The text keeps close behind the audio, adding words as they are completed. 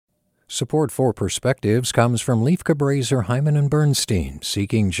Support for Perspectives comes from Leif Cabraser, Hyman and Bernstein,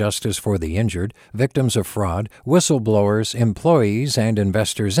 seeking justice for the injured, victims of fraud, whistleblowers, employees, and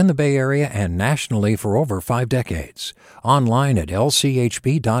investors in the Bay Area and nationally for over 5 decades. Online at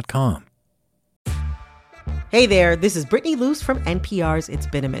lchb.com. Hey there, this is Brittany Luce from NPR's It's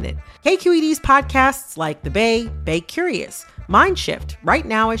Been a Minute. KQED's podcasts like The Bay, Bay Curious, Mind Shift, Right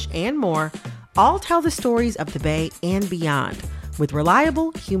Nowish, and more all tell the stories of the Bay and beyond with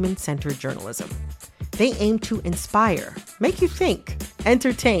reliable, human-centered journalism. They aim to inspire, make you think,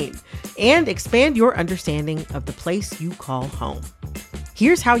 entertain, and expand your understanding of the place you call home.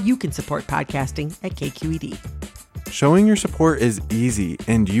 Here's how you can support podcasting at KQED. Showing your support is easy,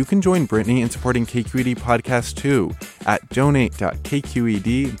 and you can join Brittany in supporting KQED Podcast too at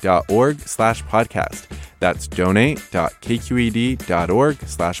donate.kqed.org/podcast. That's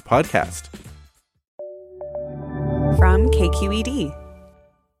donate.kqed.org/podcast. From KQED.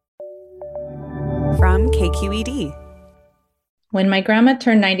 From KQED. When my grandma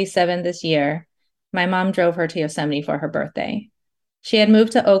turned 97 this year, my mom drove her to Yosemite for her birthday. She had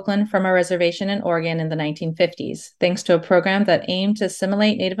moved to Oakland from a reservation in Oregon in the 1950s, thanks to a program that aimed to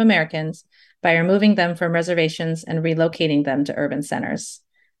assimilate Native Americans by removing them from reservations and relocating them to urban centers.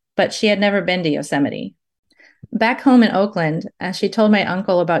 But she had never been to Yosemite. Back home in Oakland, as she told my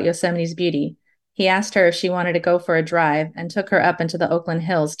uncle about Yosemite's beauty, he asked her if she wanted to go for a drive and took her up into the Oakland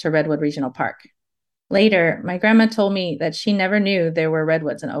Hills to Redwood Regional Park. Later, my grandma told me that she never knew there were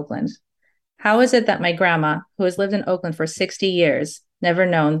redwoods in Oakland. How is it that my grandma, who has lived in Oakland for 60 years, never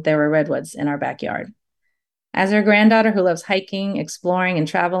known there were redwoods in our backyard? As her granddaughter who loves hiking, exploring, and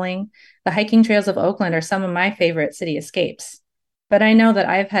traveling, the hiking trails of Oakland are some of my favorite city escapes. But I know that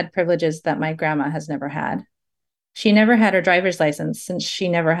I've had privileges that my grandma has never had. She never had her driver's license since she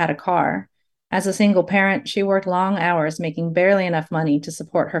never had a car. As a single parent, she worked long hours making barely enough money to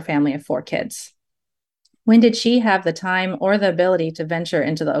support her family of 4 kids. When did she have the time or the ability to venture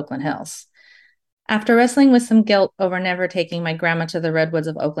into the Oakland Hills? After wrestling with some guilt over never taking my grandma to the redwoods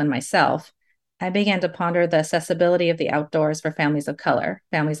of Oakland myself, I began to ponder the accessibility of the outdoors for families of color,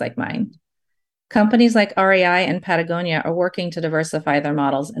 families like mine. Companies like REI and Patagonia are working to diversify their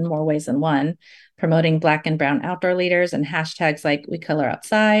models in more ways than one, promoting Black and brown outdoor leaders and hashtags like We Color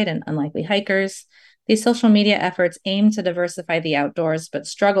Outside and Unlikely Hikers. These social media efforts aim to diversify the outdoors, but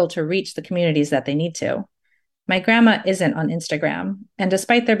struggle to reach the communities that they need to. My grandma isn't on Instagram, and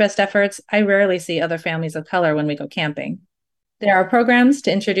despite their best efforts, I rarely see other families of color when we go camping. There are programs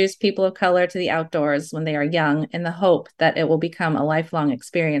to introduce people of color to the outdoors when they are young in the hope that it will become a lifelong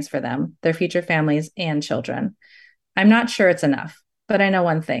experience for them, their future families, and children. I'm not sure it's enough, but I know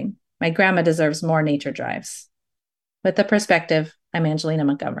one thing. My grandma deserves more nature drives. With the perspective, I'm Angelina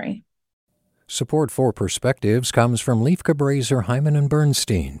Montgomery. Support for Perspectives comes from Leif Cabraser, Hyman and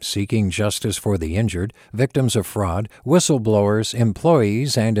Bernstein, seeking justice for the injured, victims of fraud, whistleblowers,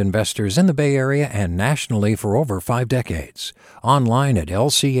 employees, and investors in the Bay Area and nationally for over 5 decades. Online at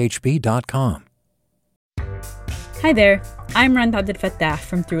lchb.com. Hi there, I'm Rand Abdel-Fattah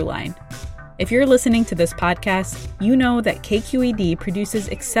from Throughline. If you're listening to this podcast, you know that KQED produces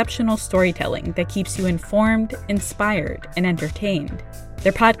exceptional storytelling that keeps you informed, inspired, and entertained.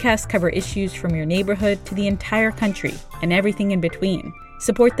 Their podcasts cover issues from your neighborhood to the entire country and everything in between.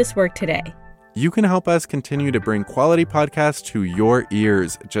 Support this work today. You can help us continue to bring quality podcasts to your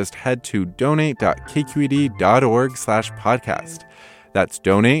ears. Just head to donate.kqed.org/podcast. That's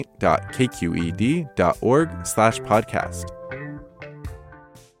donate.kqed.org/podcast.